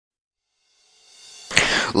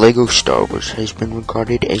LEGO Star Wars has been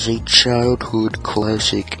regarded as a childhood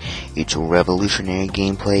classic. Its revolutionary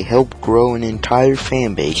gameplay helped grow an entire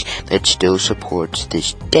fan base that still supports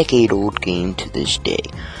this decade-old game to this day.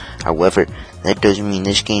 However, that doesn't mean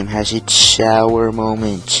this game has its sour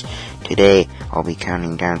moments. Today, I'll be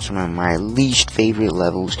counting down some of my least favorite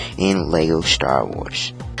levels in LEGO Star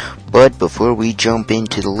Wars. But before we jump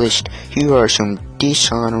into the list, here are some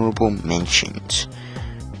dishonorable mentions.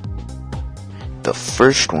 The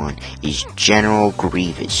first one is General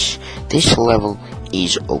Grievous. This level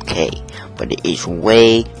is okay, but it is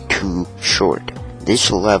way too short. This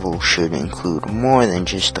level should include more than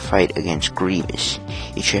just the fight against Grievous.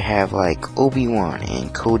 It should have like Obi-Wan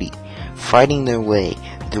and Cody fighting their way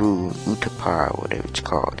through Utapau, whatever it's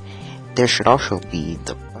called. There should also be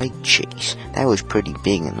the bike chase. That was pretty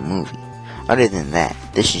big in the movie. Other than that,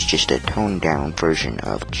 this is just a toned down version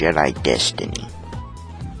of Jedi Destiny.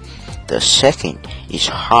 The second is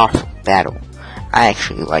Hoth Battle. I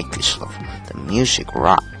actually like this level. The music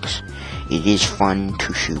rocks. It is fun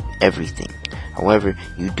to shoot everything. However,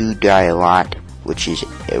 you do die a lot, which is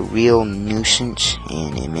a real nuisance,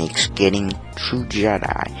 and it makes getting true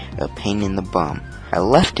Jedi a pain in the bum. I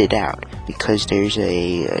left it out because there's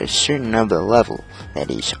a certain other level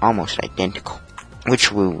that is almost identical,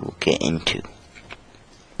 which we will get into.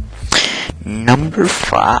 Number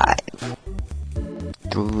 5.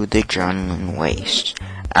 Through the Jundland Waste.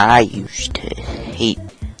 I used to hate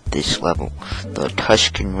this level. The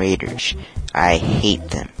Tusken Raiders. I hate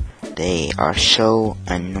them. They are so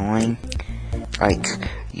annoying. Like,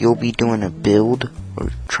 you'll be doing a build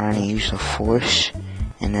or trying to use the Force,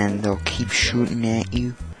 and then they'll keep shooting at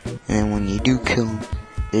you, and then when you do kill them,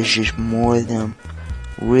 there's just more of them.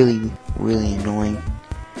 Really, really annoying.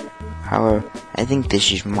 However, I think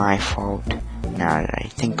this is my fault now that I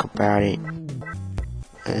think about it.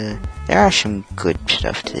 There are some good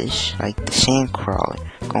stuff to this, like the Sandcrawler.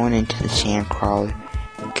 Going into the Sandcrawler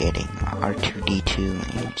and getting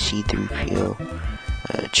R2-D2 and C-3PO.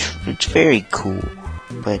 It's very cool,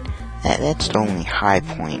 but that's the only high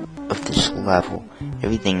point of this level.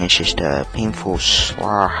 Everything is just a painful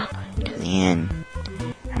slog to the end.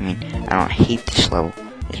 I mean, I don't hate this level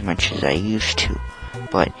as much as I used to,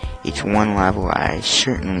 but it's one level I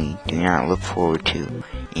certainly do not look forward to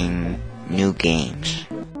in new games.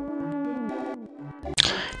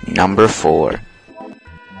 Number 4.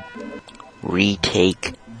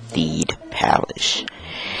 Retake Theed Palace.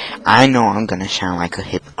 I know I'm gonna sound like a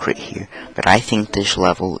hypocrite here, but I think this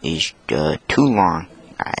level is too long.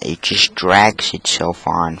 It just drags itself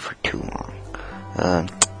on for too long.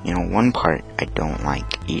 One part I don't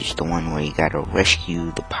like is the one where you gotta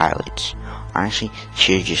rescue the pilots. Honestly,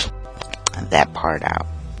 should've just left that part out.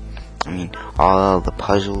 I mean, all of the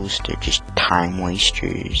puzzles, they're just time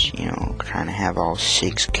wasters, trying to have all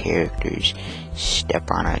 6 characters step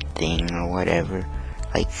on a thing or whatever.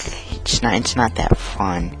 Like, it's not that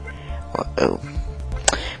fun.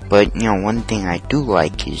 But, one thing I do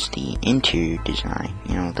like is the interior design.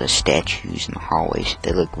 The statues in the hallways,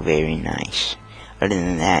 they look very nice. Other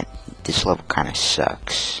than that, this level kinda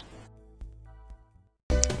sucks.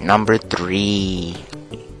 Number 3.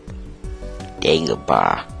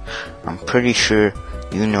 Dagobah. I'm pretty sure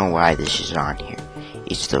you know why this is on here.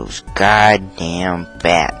 It's those goddamn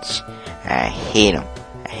bats. I hate them.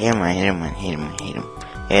 I hate them.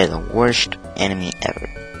 They're the worst enemy ever.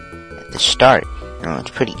 At the start, it's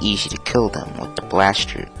pretty easy to kill them with the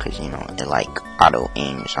blaster, because, it like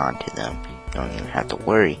auto-aims onto them. You don't even have to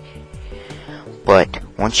worry. But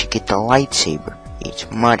once you get the lightsaber, it's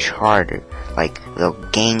much harder. Like, they'll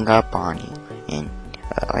gang up on you, and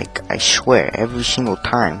I swear, every single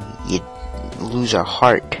time you lose a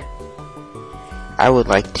heart. I would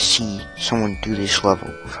like to see someone do this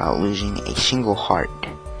level without losing a single heart.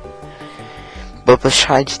 But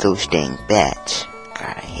besides those dang bats,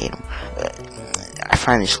 God, I hate them. I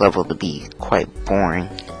find this level to be quite boring.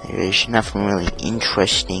 There's nothing really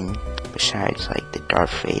interesting besides like the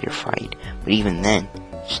Darth Vader fight. But even then,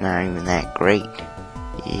 it's not even that great.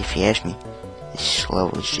 If you ask me, this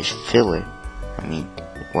level is just filler. I mean,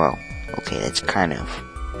 well, okay, that's kind of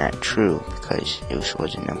not true, because it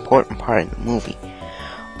was an important part of the movie,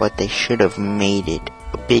 but they should have made it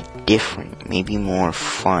a bit different, maybe more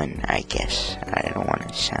fun, I guess. I don't want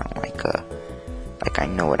to sound like I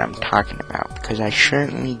know what I'm talking about, because I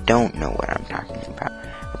certainly don't know what I'm talking about.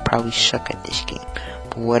 I probably suck at this game,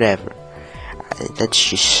 but whatever. That's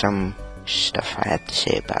just some stuff I have to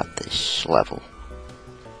say about this level.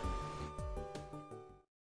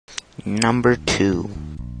 Number 2.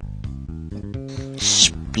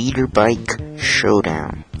 Speeder Bike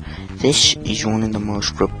Showdown. This is one of the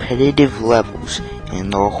most repetitive levels in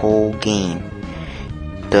the whole game.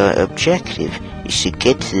 The objective is to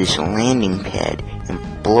get to this landing pad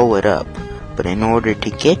and blow it up, but in order to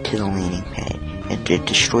get to the landing pad, you have to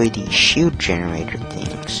destroy these shield generator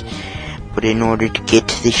things. But in order to get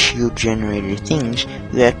to the shield generator things,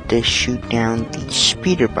 you have to shoot down these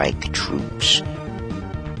speeder bike troops.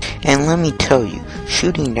 And let me tell you,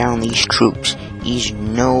 shooting down these troops is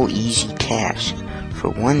no easy task. For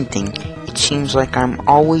one thing, it seems like I'm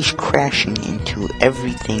always crashing into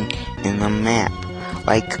everything in the map,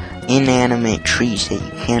 like inanimate trees that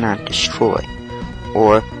you cannot destroy,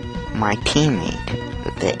 or my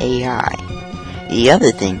teammate, the AI. The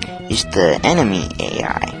other thing is the enemy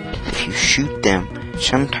AI. If you shoot them,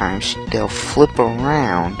 sometimes they'll flip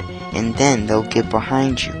around and then they'll get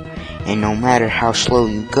behind you. And no matter how slow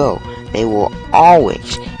you go, they will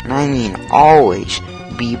always, and I mean always,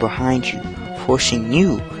 be behind you, forcing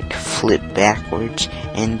you to flip backwards,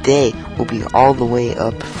 and they will be all the way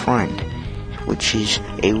up front, which is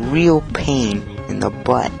a real pain in the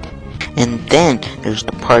butt. And then there's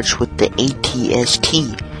the parts with the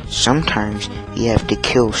ATST. Sometimes you have to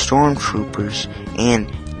kill stormtroopers, and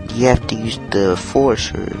you have to use the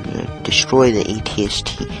force or destroy the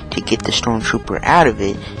ATST to get the stormtrooper out of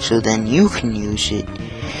it, so then you can use it.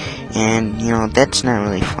 And that's not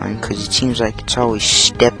really fun, because it seems like it's always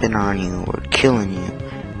stepping on you or killing you.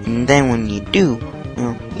 And then when you do,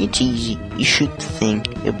 it's easy. You shoot the thing,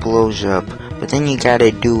 it blows up, but then you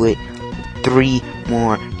gotta do it 3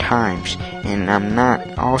 more times. And I'm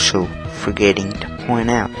not also forgetting to point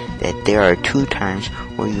out that there are 2 times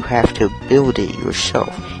where you have to build it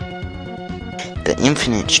yourself. The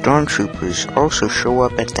infinite stormtroopers also show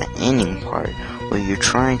up at the ending part, where you're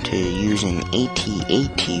trying to use an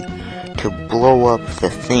AT-AT to blow up the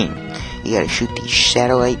thing. You gotta shoot these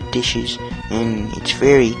satellite dishes, and it's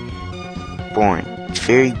very boring. It's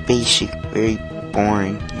very basic, very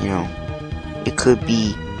boring, It could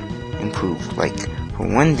be improved. Like, for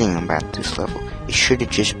one thing about this level, it should have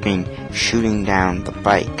just been shooting down the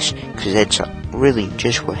bikes, because that's really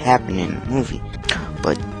just what happened in the movie.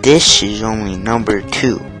 But this is only number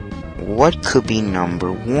 2. What could be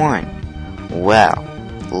number 1? Well,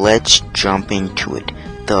 let's jump into it.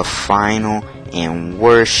 The final and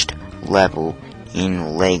worst level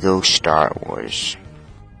in LEGO Star Wars.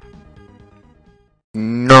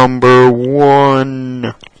 Number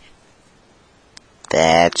 1.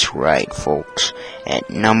 That's right, folks. At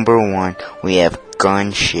number 1, we have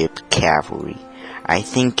Gunship Cavalry. I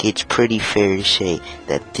think it's pretty fair to say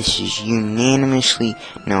that this is unanimously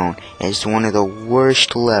known as one of the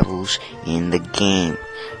worst levels in the game,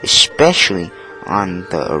 especially on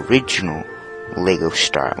the original LEGO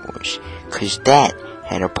Star Wars, because that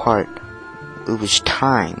had a part, it was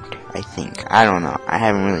timed, I think. I don't know, I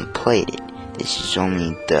haven't really played it. This is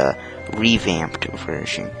only the revamped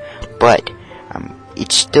version, but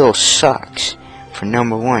it still sucks. For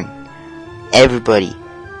number 1, everybody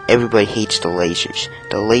hates the lasers.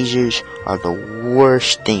 The lasers are the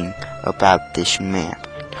worst thing about this map.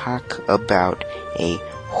 Talk about a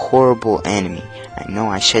horrible enemy. I know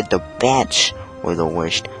I said the bats were the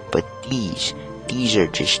worst, but these are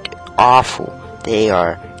just awful. They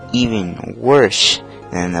are even worse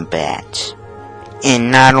than the bats.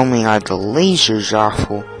 And not only are the lasers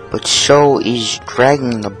awful, but so is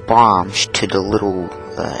dragging the bombs to the little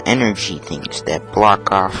energy things that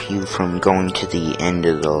block off you from going to the end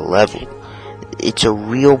of the level. It's a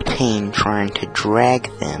real pain trying to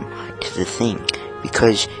drag them to the thing,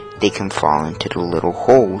 because they can fall into the little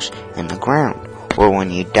holes in the ground, or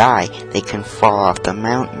when you die, they can fall off the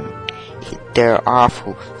mountain. They're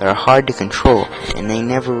awful, they're hard to control, and they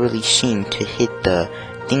never really seem to hit the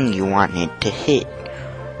thing you want it to hit,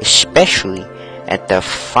 especially at the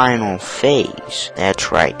final phase.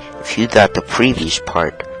 That's right, if you thought the previous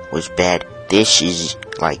part was bad, this is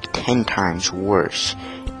like 10 times worse.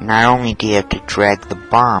 Not only do you have to drag the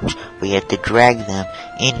bombs, but you have to drag them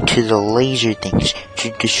into the laser things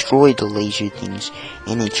to destroy the laser things,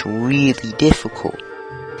 and it's really difficult.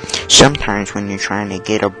 Sometimes when you're trying to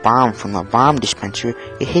get a bomb from a bomb dispenser,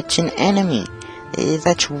 it hits an enemy.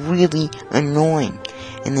 That's really annoying.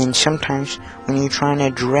 And then sometimes when you're trying to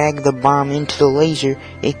drag the bomb into the laser,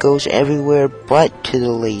 it goes everywhere but to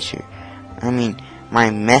the laser. I mean, my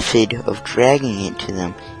method of dragging it to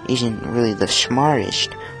them isn't really the smartest,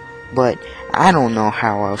 but I don't know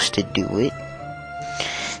how else to do it.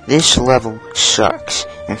 This level sucks.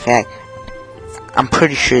 In fact, I'm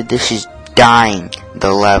pretty sure this is dying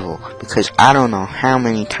the level, because I don't know how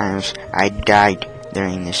many times I died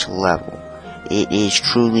during this level. It is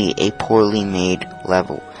truly a poorly made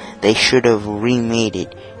level. They should have remade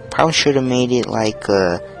it Probably should have made it like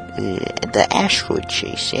the asteroid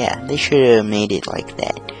chase. Yeah, they should have made it like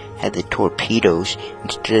that. Had the torpedoes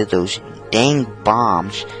instead of those dang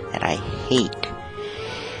bombs that I hate.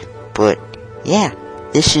 But yeah,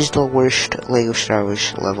 this is the worst LEGO Star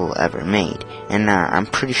Wars level ever made, and I'm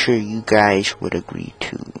pretty sure you guys would agree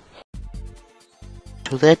too.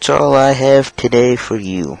 So that's all I have today for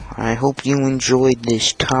you. I hope you enjoyed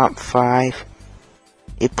this top 5.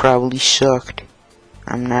 It probably sucked.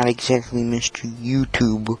 I'm not exactly Mr.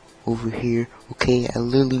 YouTube over here, okay? I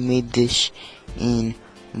literally made this in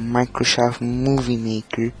Microsoft Movie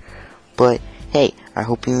Maker. But hey, I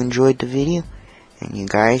hope you enjoyed the video, and you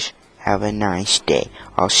guys have a nice day.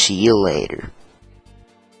 I'll see you later.